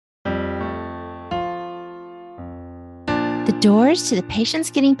The doors to the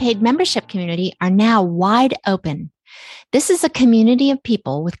Patients Getting Paid membership community are now wide open. This is a community of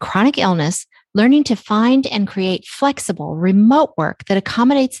people with chronic illness learning to find and create flexible, remote work that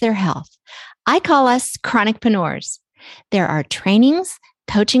accommodates their health. I call us chronicpreneurs. There are trainings,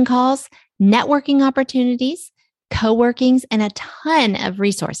 coaching calls, networking opportunities, co-workings, and a ton of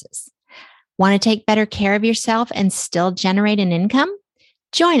resources. Want to take better care of yourself and still generate an income?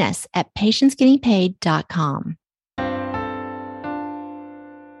 Join us at patientsgettingpaid.com.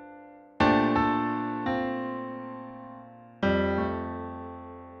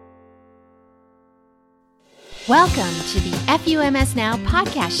 Welcome to the FUMS Now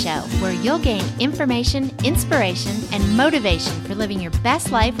podcast show, where you'll gain information, inspiration, and motivation for living your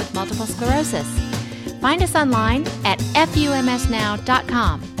best life with multiple sclerosis. Find us online at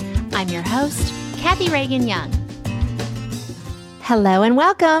FUMSnow.com. I'm your host, Kathy Reagan Young. Hello and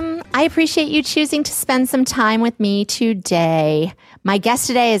welcome. I appreciate you choosing to spend some time with me today. My guest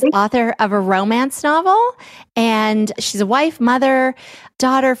today is author of a romance novel, and she's a wife, mother,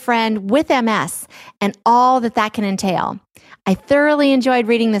 daughter, friend with MS, and all that can entail. I thoroughly enjoyed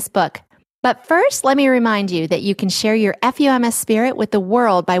reading this book. But first, let me remind you that you can share your FUMS spirit with the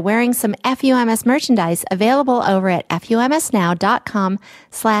world by wearing some FUMS merchandise available over at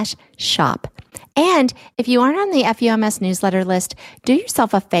FUMSnow.com/shop. And if you aren't on the FUMS newsletter list, do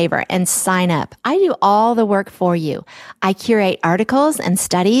yourself a favor and sign up. I do all the work for you. I curate articles and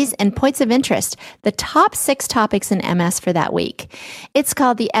studies and points of interest, the top 6 topics in MS for that week. It's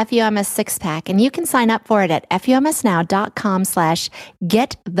called the FUMS 6-Pack, and you can sign up for it at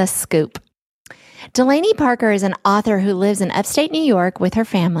FUMSnow.com/getthescoop. Delaney Parker is an author who lives in upstate New York with her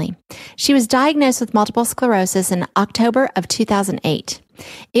family. She was diagnosed with multiple sclerosis in October of 2008.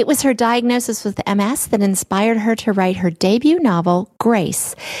 It was her diagnosis with MS that inspired her to write her debut novel,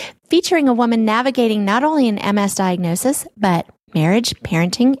 Grace, featuring a woman navigating not only an MS diagnosis, but marriage,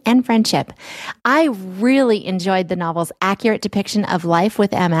 parenting, and friendship. I really enjoyed the novel's accurate depiction of life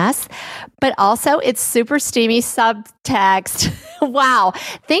with MS, but also its super steamy subtext. Wow.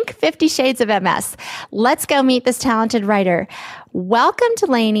 Think 50 Shades of MS. Let's go meet this talented writer. Welcome,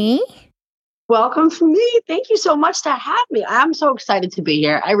 Delaney. Welcome for me. Thank you so much to have me. I'm so excited to be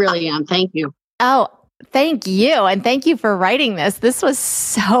here. I really am. Thank you. Oh, thank you. And thank you for writing this. This was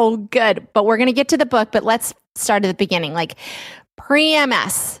so good. But we're going to get to the book, but let's start at the beginning. Like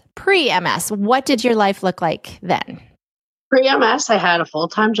pre-MS, what did your life look like then? Pre-MS, I had a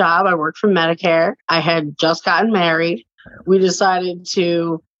full-time job. I worked for Medicare. I had just gotten married. We decided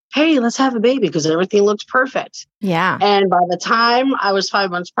to, hey, let's have a baby because everything looked perfect. Yeah. And by the time I was 5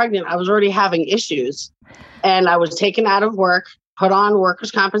 months pregnant, I was already having issues. And I was taken out of work, put on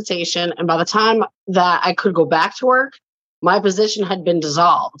workers' compensation. And by the time that I could go back to work, my position had been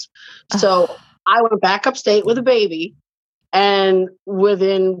dissolved. So I went back upstate with a baby. And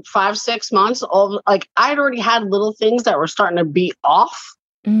within 5-6 months, I'd already had little things that were starting to be off.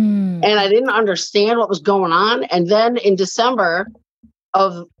 And I didn't understand what was going on. And then in December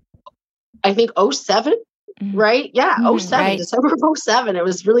of, I think, 07, right? Yeah, 07, right. December of 07. It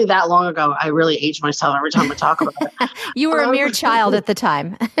was really that long ago. I really age myself every time I talk about it. You were a mere child at the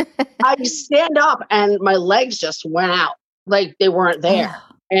time. I stand up and my legs just went out like they weren't there.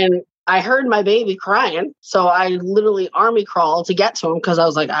 And I heard my baby crying. So I literally army crawled to get to him because I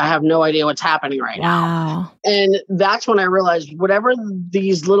was like, I have no idea what's happening right now. And that's when I realized whatever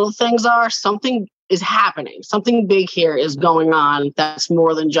these little things are, something is happening. Something big here is going on that's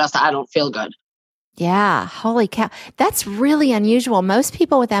more than just, I don't feel good. Yeah. Holy cow. That's really unusual. Most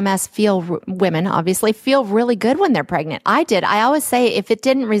people with MS women obviously feel really good when they're pregnant. I did. I always say if it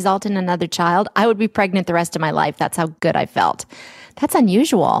didn't result in another child, I would be pregnant the rest of my life. That's how good I felt. That's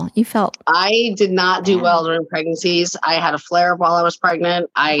unusual. You felt... I did not do well during pregnancies. I had a flare-up while I was pregnant.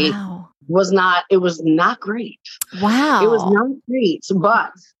 It was not great. Wow. It was not great,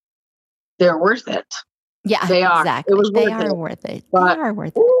 but they're worth it. Yeah, they are. Exactly. It was they worth are it. worth it. But, they are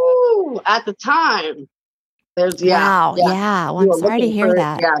worth it. At the time, there's, Wow. Yeah. Well, I'm sorry to hear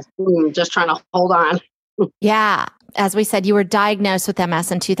that. Yeah. Just trying to hold on. Yeah. As we said, you were diagnosed with MS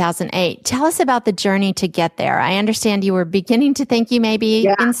in 2008. Tell us about the journey to get there. I understand you were beginning to think you may be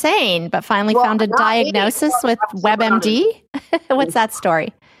insane, but finally found a diagnosis with WebMD. What's that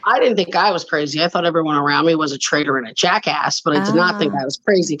story? I didn't think I was crazy. I thought everyone around me was a traitor and a jackass, but I did not think I was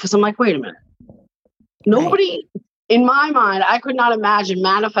crazy because I'm like, wait a minute. Nobody, in my mind, I could not imagine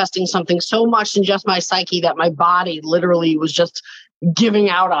manifesting something so much in just my psyche that my body literally was just giving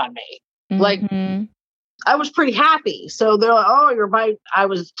out on me. Like, I was pretty happy. So they're like, oh, I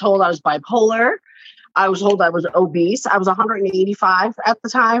was told I was bipolar. I was told I was obese. I was 185 at the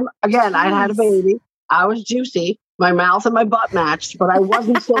time. Again, I had a baby. I was juicy. my mouth and my butt matched, but I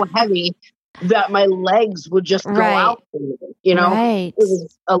wasn't so heavy that my legs would just go out. You know, it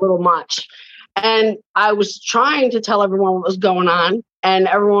was a little much. And I was trying to tell everyone what was going on. And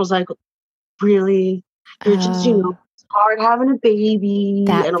everyone was like, really? You're just, you know, it's hard having a baby.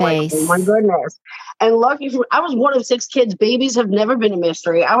 That and I'm face. like, oh my goodness. And lucky for, I was one of 6 kids. Babies have never been a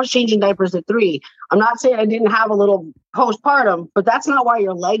mystery. I was changing diapers at 3. I'm not saying I didn't have a little postpartum, but that's not why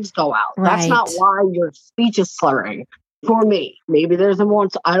your legs go out. Right. That's not why your speech is slurring. For me, maybe there's a more.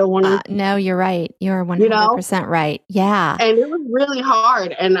 I don't want to. No, you're right. You're 100% right. Yeah. And it was really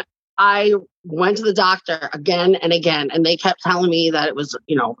hard. And I went to the doctor again and again, and they kept telling me that it was,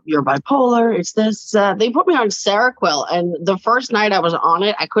 you know, you're bipolar. It's this. They put me on Seroquel, and the first night I was on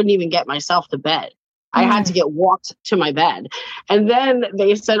it, I couldn't even get myself to bed. I had to get walked to my bed. And then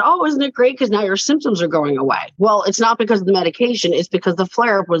they said, oh, isn't it great? Because now your symptoms are going away. Well, it's not because of the medication. It's because the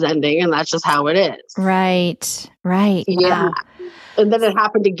flare-up was ending, and that's just how it is. Right. Yeah. Wow. And then it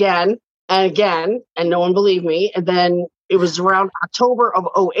happened again and again, and no one believed me. And then it was around October of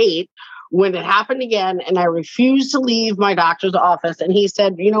 2008 when it happened again, and I refused to leave my doctor's office. And he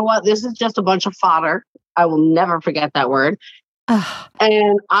said, you know what? This is just a bunch of fodder. I will never forget that word.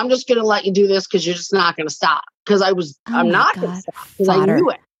 And I'm just going to let you do this because you're just not going to stop. Because I'm not going to stop because I knew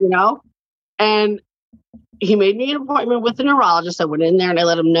it, you know? And he made me an appointment with the neurologist. I went in there and I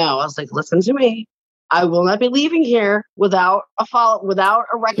let him know. I was like, listen to me. I will not be leaving here without a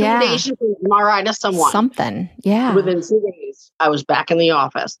recommendation for MRI to someone. Something. Yeah. Within 2 days, I was back in the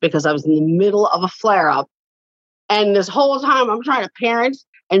office because I was in the middle of a flare-up. And this whole time I'm trying to parent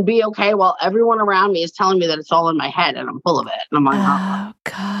and be okay while everyone around me is telling me that it's all in my head and I'm full of it. And I'm like, oh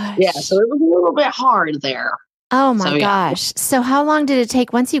gosh. Yeah, so it was a little bit hard there. Oh my gosh. So how long did it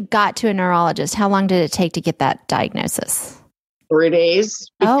take once you got to a neurologist? How long did it take to get that diagnosis? 3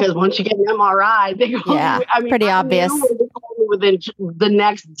 days. Because once you get an MRI, they go, pretty obvious. Within the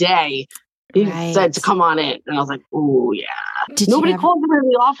next day, he said to come on in. And I was like, oh yeah. Nobody called him in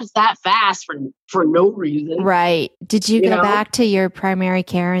the office that fast for no reason. Right. Did you go back to your primary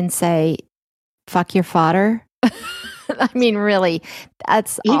care and say, fuck your fodder? I mean, really,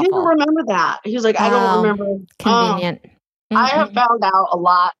 that's He awful. didn't remember that. He was like, I don't remember. Convenient. I have found out a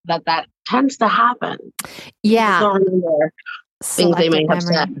lot that tends to happen. Yeah. I don't remember things they may have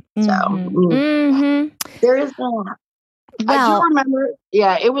said. So there is that. I do remember.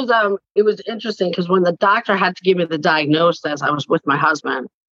 Yeah, it was interesting because when the doctor had to give me the diagnosis, I was with my husband,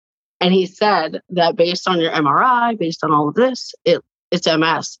 and he said that based on your MRI, based on all of this, it's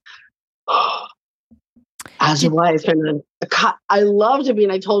MS. As a wife and I love to be,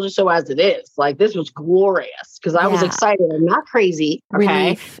 and I told you so as it is. Like, this was glorious because I was excited. I'm not crazy. Okay.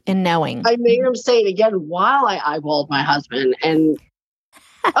 Relief in knowing. I made him say it again while I eyeballed my husband. And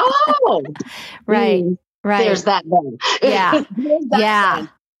right. There's that then. Yeah. Then.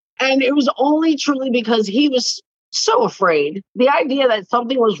 And it was only truly because he was so afraid. The idea that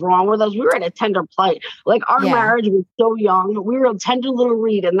something was wrong with us, we were at a tender plight. Like, our marriage was so young. We were a tender little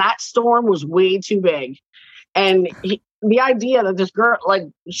reed, and that storm was way too big. And the idea that this girl, like,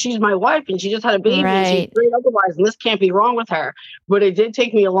 she's my wife and she just had a baby and she's great otherwise, and this can't be wrong with her. But it did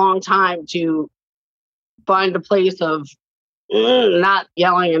take me a long time to find a place of not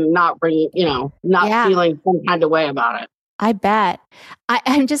yelling and not bringing, not feeling some kind of way about it. I bet.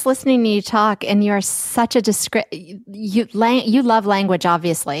 I'm just listening to you talk, and you're such a you love language,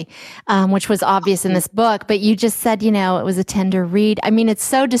 obviously, which was obvious in this book, but you just said, it was a tender read. I mean, it's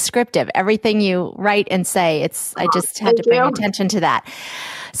so descriptive. Everything you write and say, I just had to bring attention to that.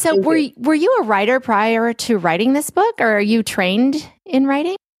 So were you a writer prior to writing this book, or are you trained in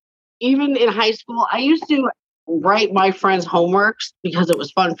writing? Even in high school, I used to write my friends' homeworks because it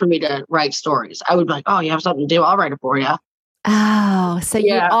was fun for me to write stories. I would be like, oh, you have something to do? I'll write it for you. Oh, so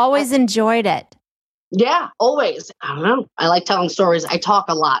you always enjoyed it. Yeah, always. I don't know. I like telling stories. I talk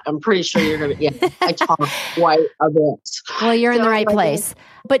a lot. I'm pretty sure you're going to, I talk quite a bit. Well, you're in the right place.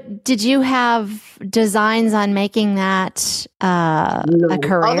 But did you have designs on making that a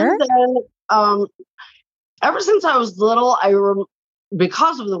career? Other than, ever since I was little,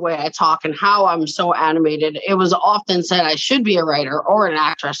 because of the way I talk and how I'm so animated, it was often said I should be a writer or an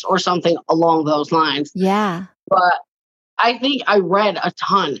actress or something along those lines. Yeah. But I think I read a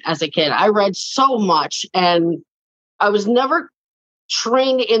ton as a kid. I read so much, and I was never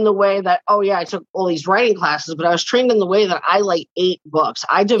trained in the way that, I took all these writing classes, but I was trained in the way that I ate books.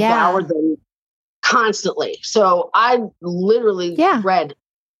 I devoured them constantly. So I literally read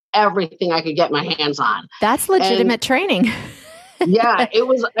everything I could get my hands on. That's legitimate training. I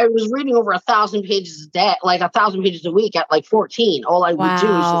was reading over 1,000 pages a day, like 1,000 pages a week at like 14. All I would do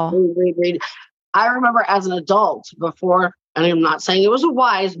was just read. I remember as an adult before, and I'm not saying it was a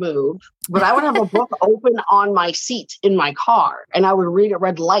wise move, but I would have a book open on my seat in my car and I would read at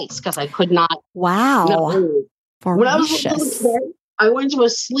red lights because I could not. Wow. When I was a little kid, I went to a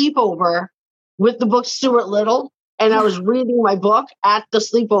sleepover with the book Stuart Little, and I was reading my book at the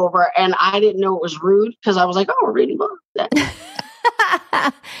sleepover, and I didn't know it was rude because I was like, "Oh, we're reading books."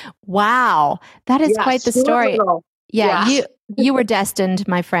 Wow, that is quite the story. Yeah, yes. you were destined,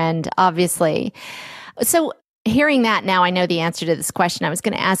 my friend, obviously. So hearing that now, I know the answer to this question. I was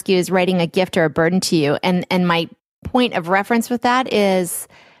going to ask you, is writing a gift or a burden to you? And my point of reference with that is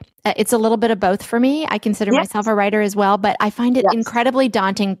it's a little bit of both for me. I consider myself a writer as well, but I find it incredibly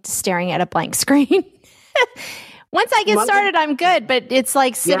daunting staring at a blank screen. Once I get started, I'm good, but it's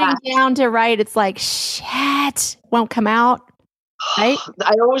like sitting down to write. It's like, shit, won't come out. Right?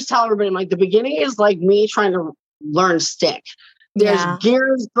 I always tell everybody, like, the beginning is like me trying to learn stick. There's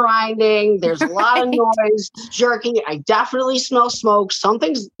gears grinding. There's a lot of noise, jerking. I definitely smell smoke.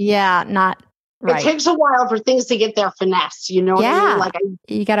 Something's not right. It takes a while for things to get their finesse. You know what I mean? Like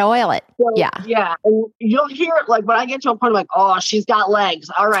you got to oil it. So, yeah. And you'll hear it like when I get to a point, I'm like, oh, she's got legs.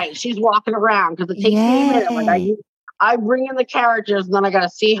 All right, she's walking around because it takes me a minute. Like I bring in the characters, and then I got to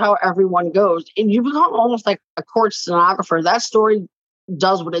see how everyone goes. And you become almost like a court stenographer. That story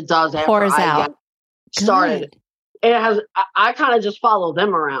does what it does after I get started. It has. I kind of just follow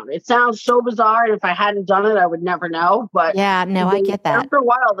them around. It sounds so bizarre, and if I hadn't done it, I would never know. But I get that. After a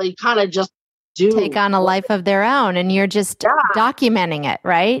while, they kind of just take on a life of their own, and you're just documenting it,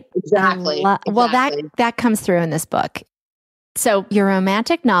 right? Exactly. Well, that comes through in this book. So your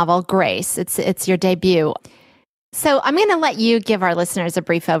romantic novel, Grace, it's your debut. So I'm going to let you give our listeners a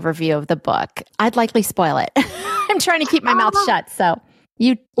brief overview of the book. I'd likely spoil it. I'm trying to keep my mouth shut. So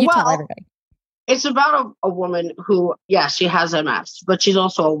you tell everybody. It's about a woman who, she has MS, but she's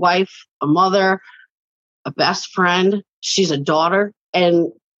also a wife, a mother, a best friend. She's a daughter,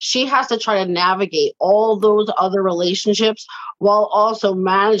 and she has to try to navigate all those other relationships while also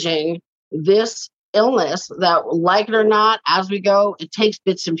managing this illness that, like it or not, as we go, it takes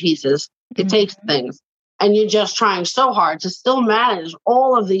bits and pieces. It takes things. And you're just trying so hard to still manage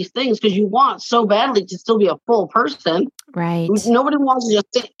all of these things because you want so badly to still be a full person. Right. Nobody wants to just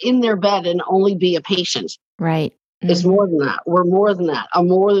sit in their bed and only be a patient. Right. It's more than that. We're more than that. I'm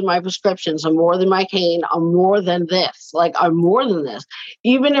more than my prescriptions. I'm more than my cane. I'm more than this. Like, I'm more than this.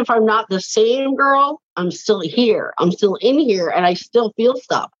 Even if I'm not the same girl, I'm still here. I'm still in here, and I still feel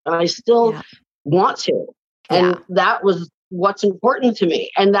stuff, and I still want to. And that was what's important to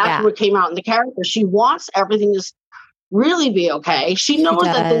me. And that's what came out in the character. She wants everything to really be okay. She knows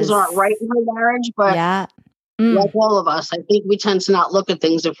that things aren't right in her marriage, but like all of us, I think we tend to not look at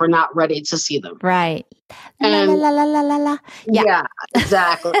things if we're not ready to see them. Right. And la. Yeah,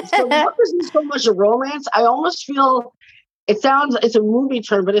 exactly. So the book isn't so much a romance. I almost feel it's a movie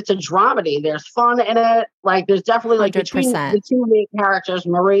term, but it's a dramedy. There's fun in it. Like, there's definitely like 100%. between the two main characters,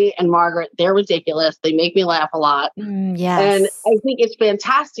 Marie and Margaret, they're ridiculous. They make me laugh a lot. Yes. And I think it's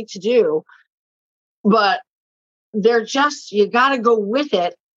fantastic to do, but they're just, you got to go with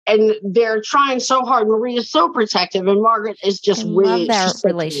it. And they're trying so hard. Marie is so protective, and Margaret is just love their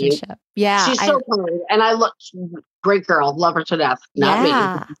relationship. Yeah. She's so kind. And I look, great girl, love her to death.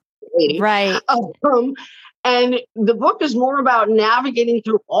 Not me. Right. And the book is more about navigating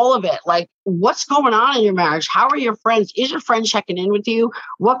through all of it. Like, what's going on in your marriage? How are your friends? Is your friend checking in with you?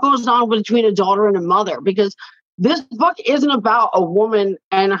 What goes on between a daughter and a mother? Because this book isn't about a woman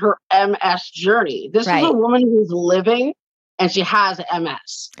and her MS journey. This is a woman who's living, and she has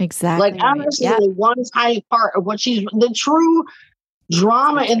MS. Exactly. Like, MS is only one tiny part of what the true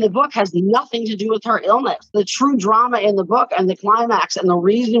drama in the book has nothing to do with her illness. The true drama in the book and the climax and the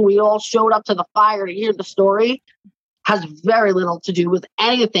reason we all showed up to the fire to hear the story has very little to do with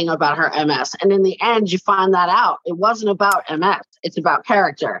anything about her MS. And in the end, you find that out. It wasn't about MS. It's about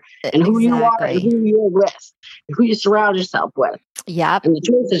character and who you are and who you're with and who you surround yourself with. Yep. And the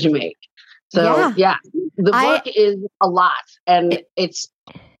choices you make. So, the book is a lot, and it's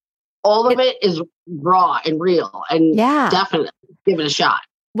all of it is raw and real, and definitely give it a shot.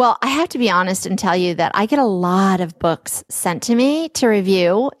 Well, I have to be honest and tell you that I get a lot of books sent to me to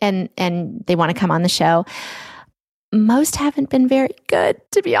review, and they want to come on the show. Most haven't been very good,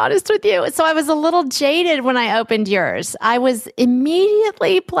 to be honest with you. So I was a little jaded when I opened yours. I was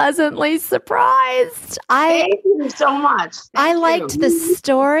immediately pleasantly surprised. Thank you so much. I liked the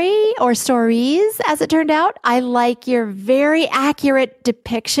story, or stories, as it turned out. I like your very accurate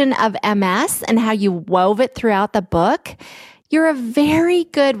depiction of MS and how you wove it throughout the book. You're a very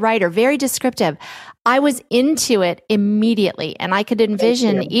good writer, very descriptive. I was into it immediately, and I could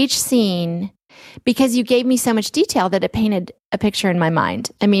envision each scene because you gave me so much detail that it painted a picture in my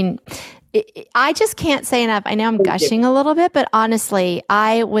mind. I mean, I just can't say enough. I know I'm gushing a little bit, but honestly,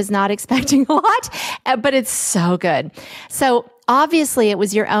 I was not expecting a lot, but it's so good. So obviously it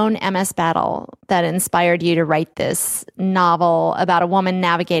was your own MS battle that inspired you to write this novel about a woman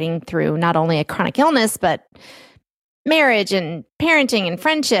navigating through not only a chronic illness, but marriage and parenting and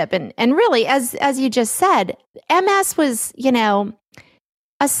friendship. And really, as you just said, MS was,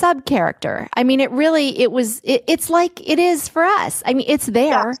 a sub character. I mean, it's like it is for us. I mean, it's there,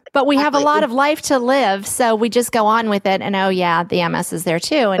 yes, but we have a lot of life to live. So we just go on with it. And oh yeah, the MS is there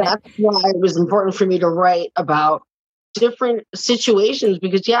too. And that's why it was important for me to write about different situations,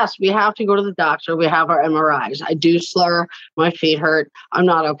 because yes, we have to go to the doctor. We have our MRIs. I do slur. My feet hurt. I'm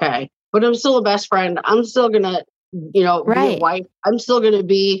not okay, but I'm still a best friend. I'm still going to, be a wife. I'm still going to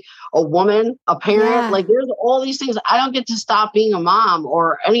be a woman, a parent. Yeah. Like there's all these things. I don't get to stop being a mom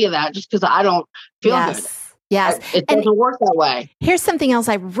or any of that just because I don't feel good. Yes. It doesn't work that way. Here's something else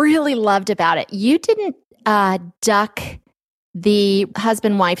I really loved about it. You didn't duck the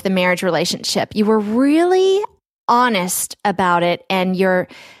husband-wife, the marriage relationship. You were really honest about it. And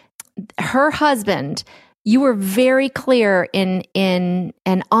her husband, you were very clear in and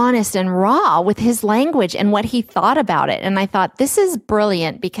honest and raw with his language and what he thought about it. And I thought, this is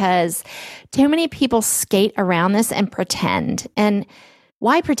brilliant, because too many people skate around this and pretend. And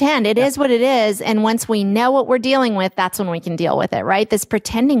why pretend? It is what it is. And once we know what we're dealing with, that's when we can deal with it, right? This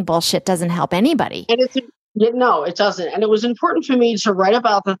pretending bullshit doesn't help anybody. And no, it doesn't. And it was important for me to write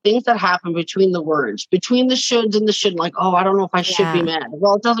about the things that happen between the words, between the shoulds and the shouldn't. Like, oh, I don't know if I should be mad.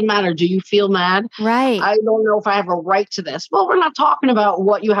 Well, it doesn't matter. Do you feel mad? Right. I don't know if I have a right to this. Well, we're not talking about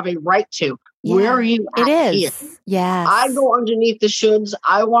what you have a right to. Yeah, where are you at here? Yes. I go underneath the shoulds.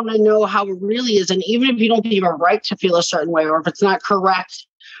 I want to know how it really is. And even if you don't have a right to feel a certain way, or if it's not correct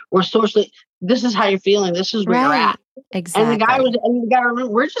or socially, this is how you're feeling. This is where you're at. Exactly. And you got to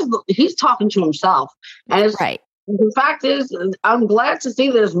remember, he's talking to himself. And it's right. The fact is, I'm glad to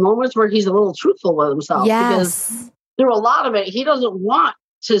see there's moments where he's a little truthful with himself. Yes. Because through a lot of it, he doesn't want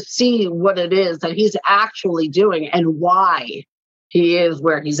to see what it is that he's actually doing and why he is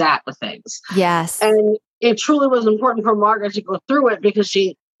where he's at with things. Yes. And it truly was important for Margaret to go through it, because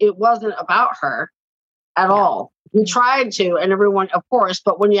it wasn't about her at all. He tried to, and everyone, of course,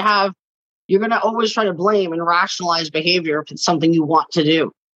 but when you're going to always try to blame and rationalize behavior if it's something you want to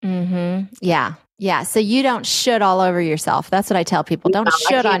do. Mm-hmm. Yeah. Yeah. So you don't should all over yourself. That's what I tell people. Don't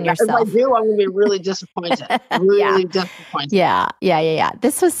should on yourself. If I do, I'm going to be really disappointed. Really disappointed. Yeah.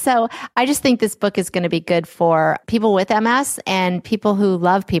 I just think this book is going to be good for people with MS and people who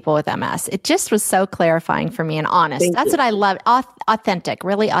love people with MS. It just was so clarifying for me and honest. That's what I love. Authentic,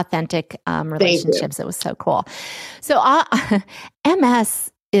 really authentic relationships. It was so cool. So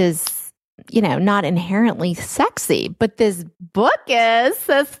MS is, not inherently sexy, but this book is,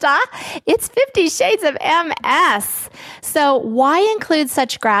 sister. It's 50 Shades of MS. So why include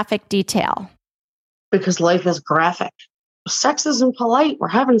such graphic detail? Because life is graphic. Sex isn't polite. We're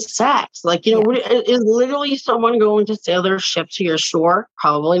having sex. Is literally someone going to sail their ship to your shore?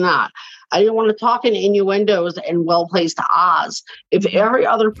 Probably not. I didn't want to talk in innuendos and well-placed ahs. If every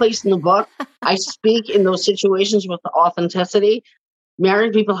other place in the book, I speak in those situations with authenticity.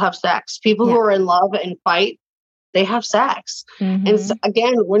 Married people have sex. People who are in love and fight, they have sex. Mm-hmm. And so,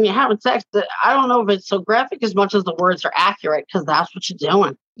 again, when you're having sex, I don't know if it's so graphic as much as the words are accurate, because that's what you're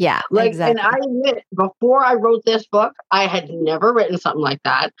doing. Yeah, exactly. And I admit, before I wrote this book, I had never written something like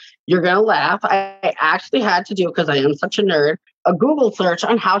that. You're going to laugh. I actually had to do, because I am such a nerd, a Google search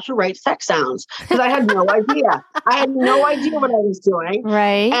on how to write sex sounds, because I had no idea. I had no idea what I was doing.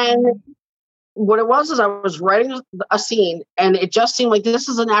 Right. And what it was is I was writing a scene, and it just seemed like this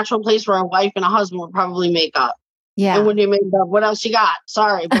is a natural place where a wife and a husband would probably make up. Yeah. And when you make up, what else you got?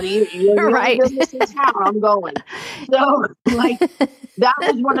 Sorry, but you're right. Business in town. I'm going. So that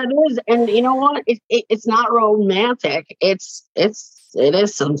was what it is. And you know what? It's not romantic. It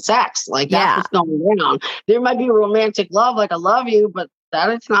is some sex. That's what's going on. There might be romantic love, like I love you, but that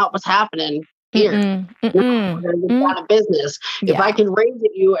is not what's happening here. It's out of business. If I can rage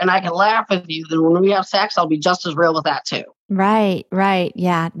at you and I can laugh with you, then when we have sex, I'll be just as real with that too. Right.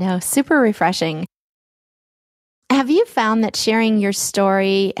 Yeah. No, super refreshing. Have you found that sharing your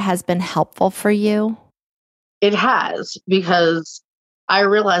story has been helpful for you? It has, because I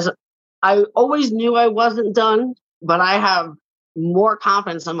realize I always knew I wasn't done, but I have more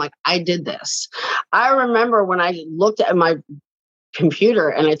confidence. I'm like, I did this. I remember when I looked at my computer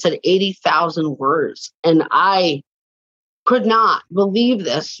and it said 80,000 words, and I could not believe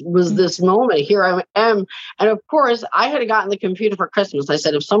this moment. Here I am. And of course, I had gotten the computer for Christmas. I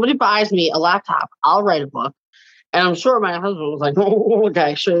said, if somebody buys me a laptop, I'll write a book. And I'm sure my husband was like, oh,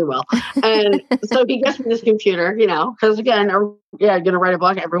 okay, sure you will. And so he gets me this computer, because again, going to write a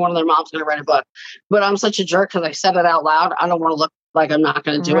book. Every one of their mom's going to write a book. But I'm such a jerk because I said it out loud. I don't want to look like I'm not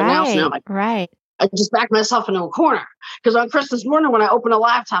going to do it now. So now I'm like, right. I just backed myself into a corner. Because on Christmas morning, when I open a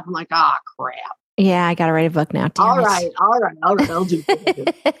laptop, I'm like, crap. Yeah, I got to write a book now. All right. I'll do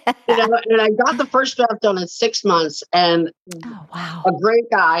it. And I got the first draft done in 6 months. And a great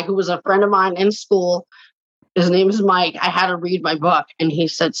guy who was a friend of mine in school, his name is Mike. I had to read my book. And he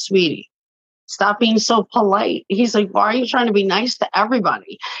said, sweetie, stop being so polite. He's like, why are you trying to be nice to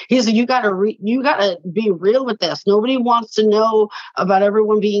everybody? He's like, you got to be real with this. Nobody wants to know about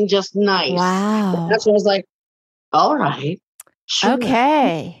everyone being just nice. Wow. And that's what I was like, all right. Sure.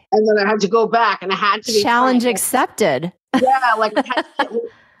 Okay. And then I had to go back and I had to be challenge accepted. Yeah. Like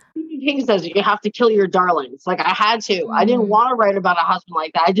Stephen King says, you have to kill your darlings. Like I had to. I didn't want to write about a husband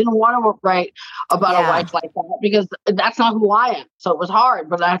like that. I didn't want to write about a wife like that because that's not who I am. So it was hard,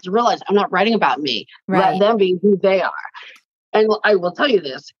 but I have to realize I'm not writing about me. Right. Let them be who they are. And I will tell you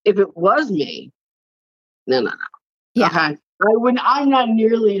this, if it was me, no. Yeah. Okay. I'm not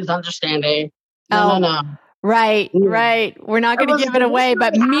nearly as understanding. No. Right. We're not going to give it away,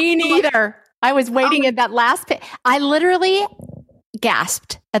 but me neither. I was waiting at that last page. I literally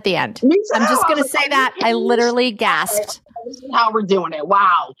gasped at the end. I'm just going to say that. I literally gasped. This is how we're doing it.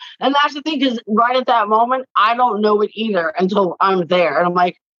 Wow. And that's the thing, because right at that moment, I don't know it either until I'm there. And I'm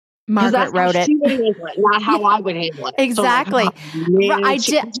like, Margaret wrote it. She would handle it, not how I would handle it. Exactly. So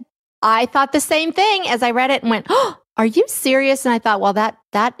I thought the same thing as I read it and went, oh, are you serious? And I thought, well, that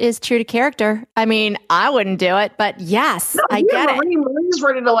is true to character. I mean, I wouldn't do it, but yes, I get it. Marie's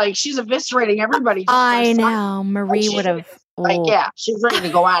ready to she's eviscerating everybody. I know. Marie would have. She's ready to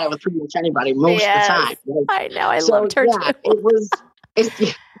go at it with pretty much anybody most of the time. I know. I loved her too.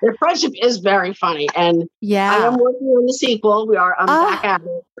 Their friendship is very funny. And I am working on the sequel. I'm back at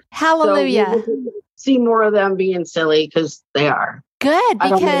it. Hallelujah. So we'll see more of them being silly because they are. Good,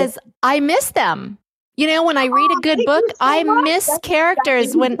 because I miss them. When I read a good book, I miss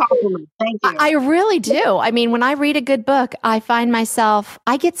characters. Thank you. I really do. I mean, when I read a good book, I find myself,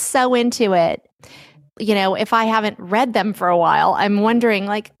 I get so into it. If I haven't read them for a while, I'm wondering,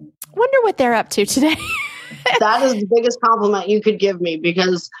 wonder what they're up to today. That is the biggest compliment you could give me,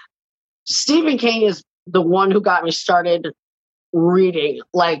 because Stephen King is the one who got me started reading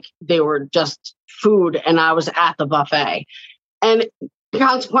like they were just food and I was at the buffet. And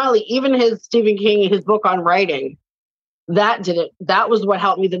consequently, even Stephen King, his book on writing, that did it. That was what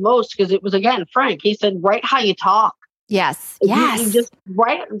helped me the most, because it was, again, Frank. He said, write how you talk. Yes. You just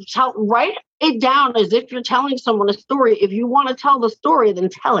write it down as if you're telling someone a story. If you want to tell the story, then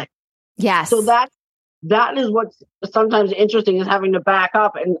tell it. Yes. So that is what's sometimes interesting, is having to back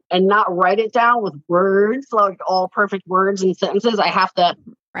up and not write it down with words, like all perfect words and sentences. I have to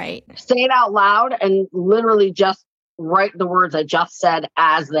say it out loud and literally just write the words I just said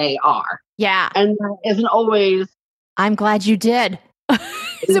as they are. Yeah. And that isn't always. I'm glad you did.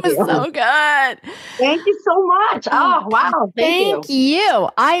 It was so good. Thank you so much. Oh, wow. Thank you.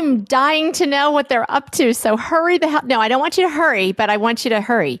 I'm dying to know what they're up to. So hurry the hell. No, I don't want you to hurry, but I want you to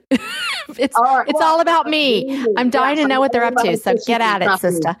hurry. It's all about me. I'm dying to know what they're up to. So get at it,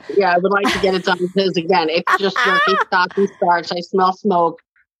 sister. Yeah, I would like to get it done, because again, it's just jerky, stops and starts. I smell smoke.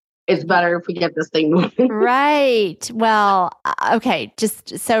 It's better if we get this thing moving. Right. Well, okay.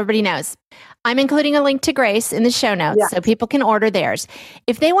 Just so everybody knows, I'm including a link to Grace in the show notes so people can order theirs.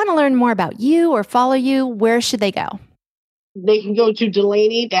 If they want to learn more about you or follow you, where should they go? They can go to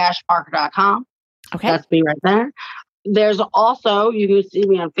Delaney-Parker.com. Okay. That's me right there. There's also, you can see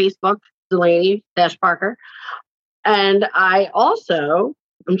me on Facebook, Delaney-Parker. And I also,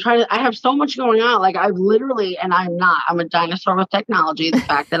 I have so much going on. I'm a dinosaur with technology. The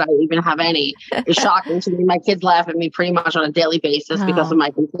fact that I even have any is shocking to me. My kids laugh at me pretty much on a daily basis because of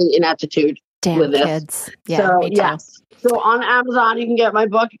my complete ineptitude with this. Kids. Yeah, so, me too. yes. So on Amazon, you can get my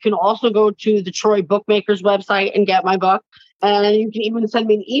book. You can also go to the Troy Bookmakers website and get my book. And you can even send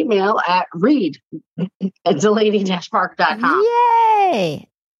me an email at read@Delaney-Parker.com. Yay.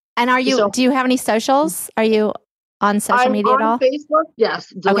 And do you have any socials? Are you on social media at all? On Facebook,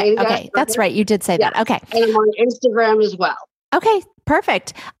 yes. Okay, that's right. You did say that. Okay. And I'm on Instagram as well. Okay,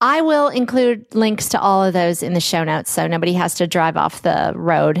 perfect. I will include links to all of those in the show notes, so nobody has to drive off the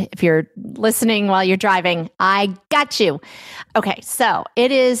road. If you're listening while you're driving, I got you. Okay, so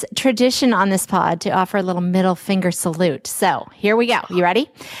it is tradition on this pod to offer a little middle finger salute. So here we go. You ready?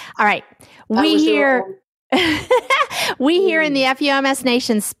 All right. We here We here in the FUMS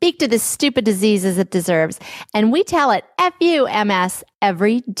Nation speak to this stupid disease as it deserves, and we tell it FUMS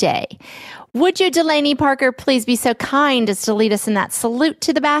every day. Would you, Delaney Parker, please be so kind as to lead us in that salute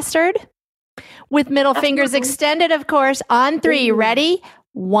to the bastard? With middle fingers extended, of course, on 3. Ready?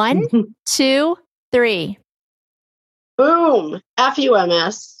 1, 2, 3. Boom.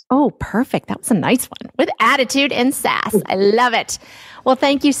 FUMS. Oh, perfect. That was a nice one. With attitude and sass. I love it. Well,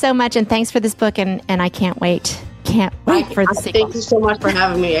 thank you so much, and thanks for this book, and I can't wait. Can't wait for the sequel. Thank you so much for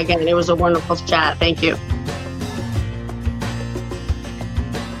having me again. It was a wonderful chat. Thank you.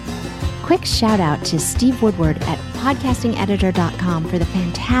 Quick shout out to Steve Woodward at podcastingeditor.com for the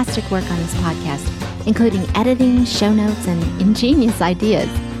fantastic work on this podcast, including editing, show notes, and ingenious ideas.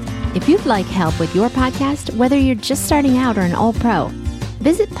 If you'd like help with your podcast, whether you're just starting out or an old pro,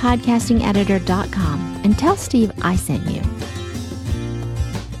 visit podcastingeditor.com and tell Steve I sent you.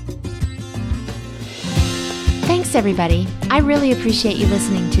 Thanks, everybody. I really appreciate you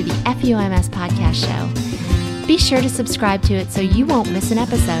listening to the FUMS podcast show. Be sure to subscribe to it so you won't miss an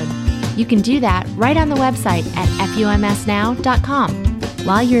episode. You can do that right on the website at FUMSnow.com.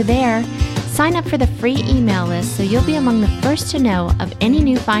 While you're there, sign up for the free email list so you'll be among the first to know of any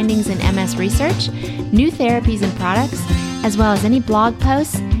new findings in MS research, new therapies and products, as well as any blog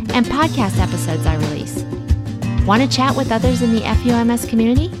posts and podcast episodes I release. Want to chat with others in the FUMS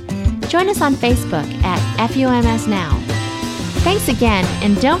community? Join us on Facebook at FUMS Now. Thanks again,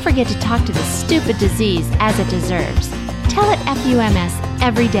 and don't forget to talk to the stupid disease as it deserves. Tell it FUMS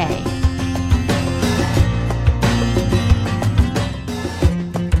every day.